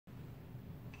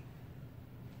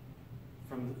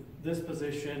from this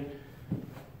position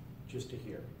just to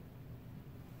here.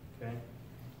 Okay?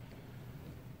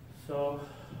 So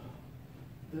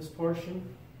this portion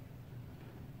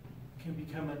can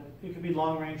it can be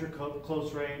long range or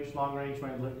close range. Long range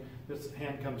might look, this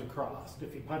hand comes across.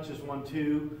 If he punches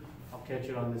 1-2, I'll catch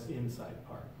it on this inside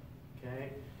part.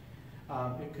 Okay?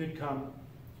 It could come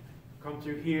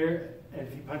through here, and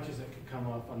if he punches it could come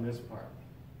off on this part.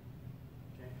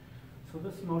 Okay? So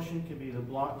this motion can be the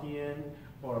block in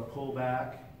or a pull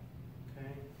back.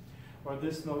 Okay? Or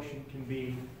this motion can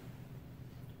be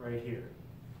right here.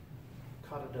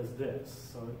 Kata does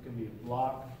this, so it can be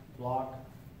block,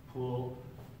 pull,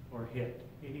 or hit.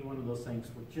 Any one of those things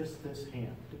with just this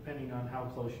hand, depending on how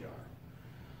close you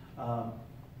are.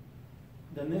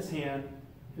 Then this hand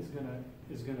is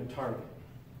gonna target.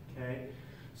 Okay,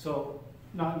 so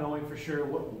not knowing for sure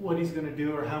what he's gonna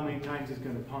do or how many times he's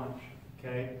gonna punch.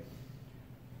 Okay,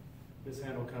 this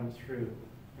hand will come through,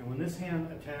 and when this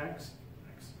hand attacks,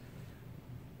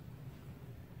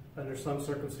 under some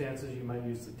circumstances you might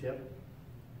use the tip,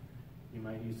 you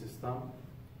might use this thumb,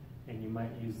 and you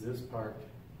might use this part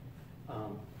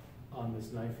on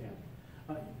this knife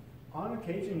hand. On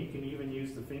occasion, you can even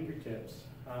use the fingertips,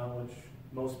 which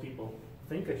most people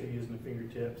think that you're using the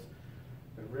fingertips,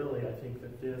 but really I think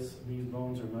that these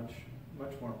bones are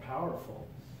much more powerful.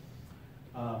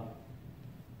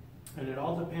 And it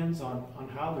all depends on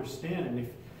how they're standing.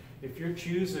 If you're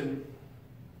choosing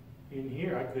in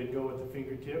here, I could go with the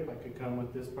fingertip, I could come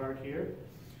with this part here.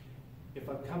 If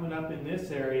I'm coming up in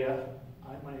this area,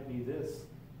 I might be this.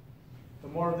 The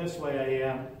more this way I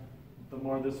am, the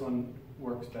more this one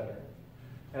works better.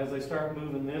 As I start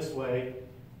moving this way,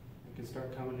 I can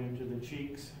start coming into the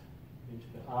cheeks, into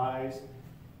the eyes,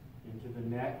 into the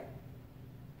neck.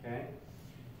 Okay?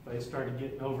 If I started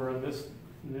getting over in this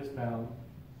bound,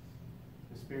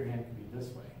 the spear hand can be this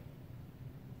way.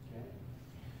 Okay?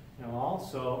 Now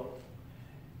also,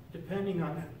 depending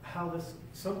on how this,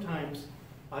 sometimes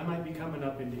I might be coming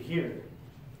up into here.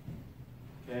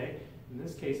 Okay? In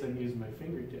this case, I'm using my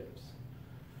fingertips.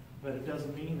 But it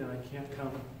doesn't mean that I can't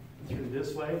come through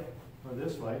this way or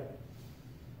this way,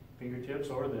 fingertips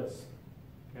or this.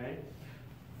 Okay?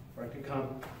 Or I can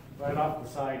come right off the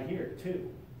side here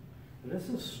too. And this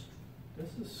is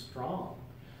strong.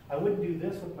 I wouldn't do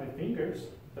this with my fingers,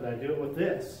 but I do it with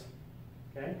this.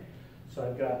 Okay? So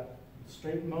I've got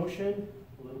straight motion,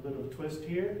 a little bit of a twist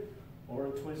here, or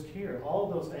a twist here. All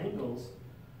of those angles,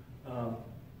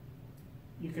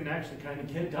 you can actually kind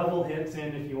of get double hits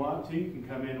in if you want to. You can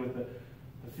come in with the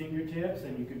fingertips,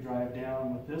 and you can drive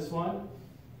down with this one,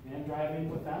 and drive in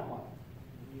with that one.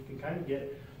 You can kind of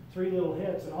get 3 little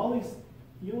hits, and all these,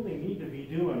 you only need to be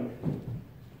doing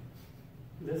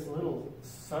this little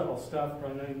subtle stuff,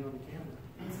 probably not even on the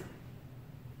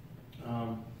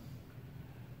camera,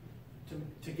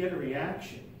 to get a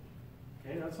reaction.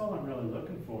 Okay, that's all I'm really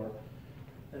looking for.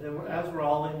 And then as we're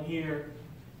all in here,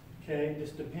 okay, it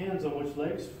just depends on which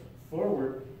leg's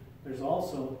forward. There's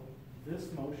also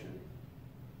this motion.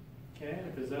 Okay,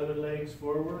 if his other leg's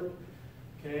forward,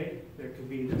 okay, there could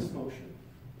be this motion.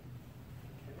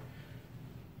 Okay.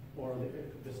 Or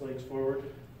if this leg's forward,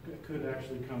 it could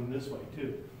actually come this way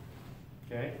too.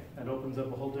 Okay, that opens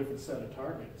up a whole different set of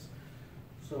targets.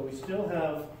 So we still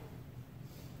have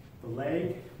the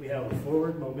leg, we have a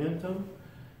forward momentum,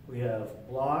 we have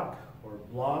block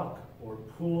or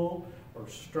pull or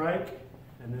strike,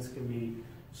 and this can be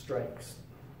strikes,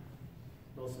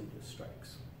 mostly just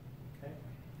strikes.